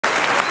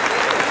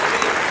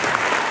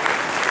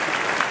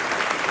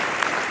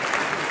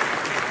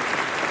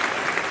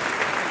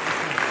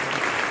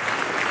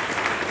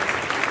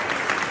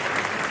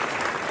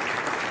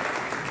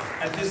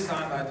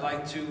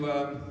like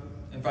to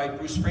invite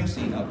Bruce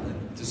Springsteen up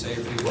to say a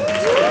few words.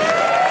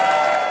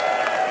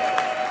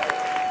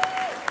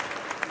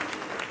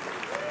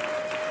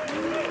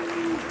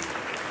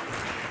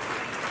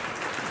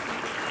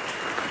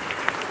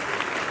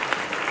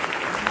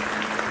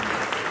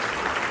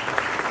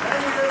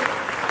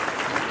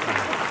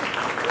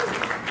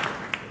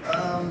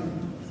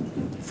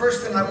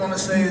 First thing I want to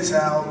say is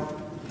how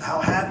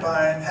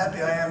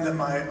happy I am that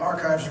my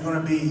archives are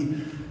going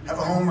to have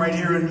a home right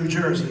here in New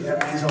Jersey.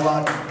 That means a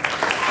lot.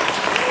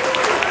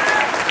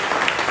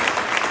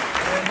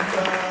 And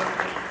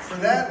for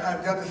that,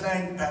 I've got to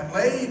thank Pat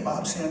Lay,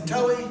 Bob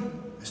Santelli,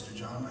 Mr.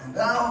 John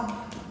Landau,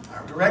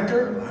 our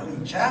director,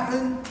 Eileen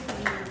Chapman,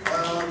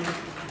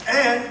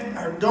 and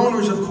our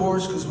donors, of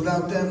course, because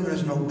without them,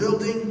 there's no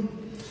building.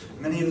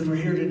 Many of them are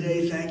here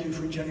today. Thank you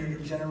for your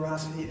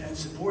generosity and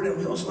support. And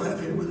we also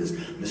have here with us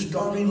Miss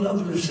Darlene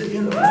Love, the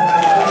recipient of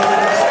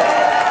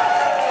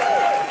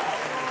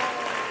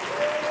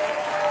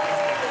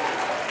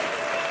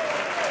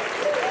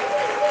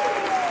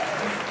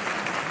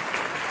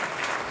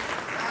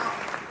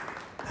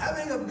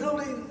having a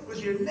building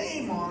with your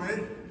name on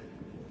it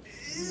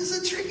is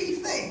a tricky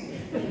thing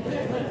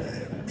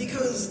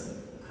because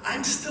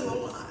I'm still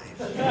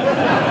alive. And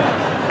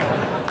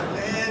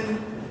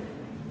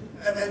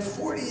I've had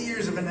 40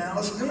 years of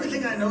analysis. The only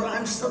thing I know,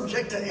 I'm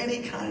subject to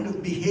any kind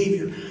of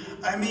behavior.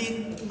 I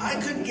mean, I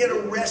could get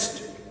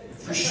arrested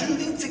for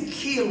shooting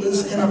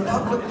tequilas in a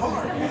public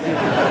park.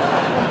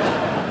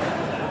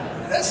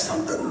 That's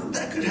something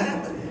that could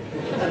happen.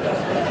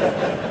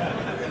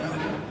 You know?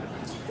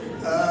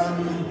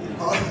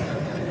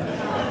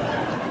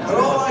 But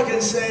all I can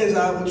say is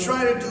I will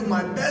try to do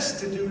my best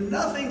to do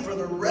nothing for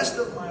the rest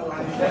of my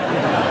life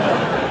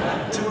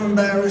to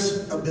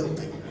embarrass a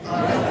building.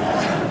 All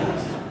right?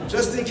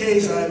 Just in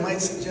case, I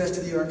might suggest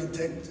to the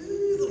architect,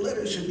 the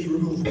letters should be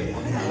removed on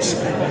the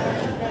outside.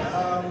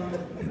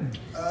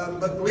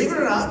 But believe it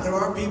or not, there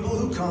are people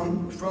who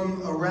come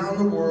from around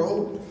the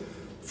world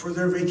for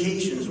their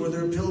vacations or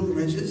their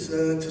pilgrimages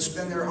to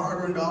spend their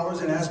hard-earned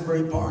dollars in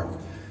Asbury Park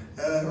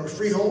or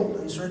Freehold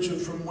in search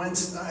of from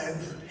whence I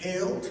have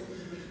hailed.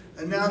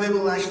 And now they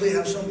will actually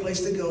have some place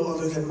to go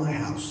other than my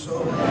house.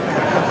 So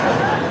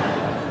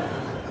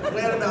I'm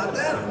glad about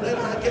that. I'm glad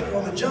I'm not getting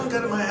all the junk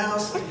out of my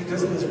house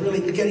because it was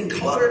really getting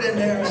cluttered in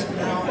there. So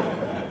now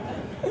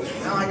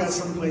I got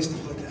some place to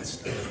put that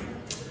stuff.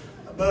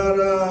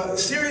 But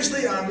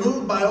seriously, I'm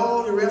moved by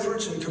all your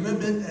efforts and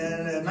commitment.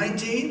 And at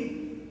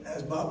 19,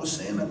 as Bob was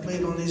saying, I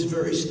played on these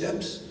very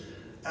steps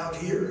out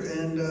here.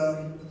 And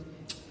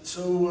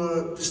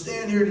so to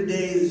stand here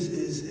today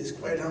is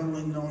quite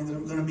humbling, knowing that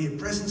I'm going to be a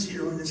presence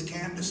here on this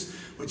campus,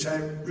 which I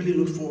really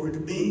look forward to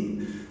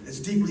being. It's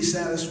deeply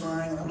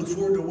satisfying, and I look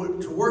forward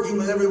to working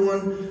with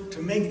everyone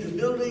to make the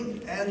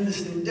building and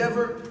this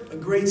endeavor a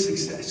great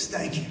success.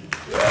 Thank you.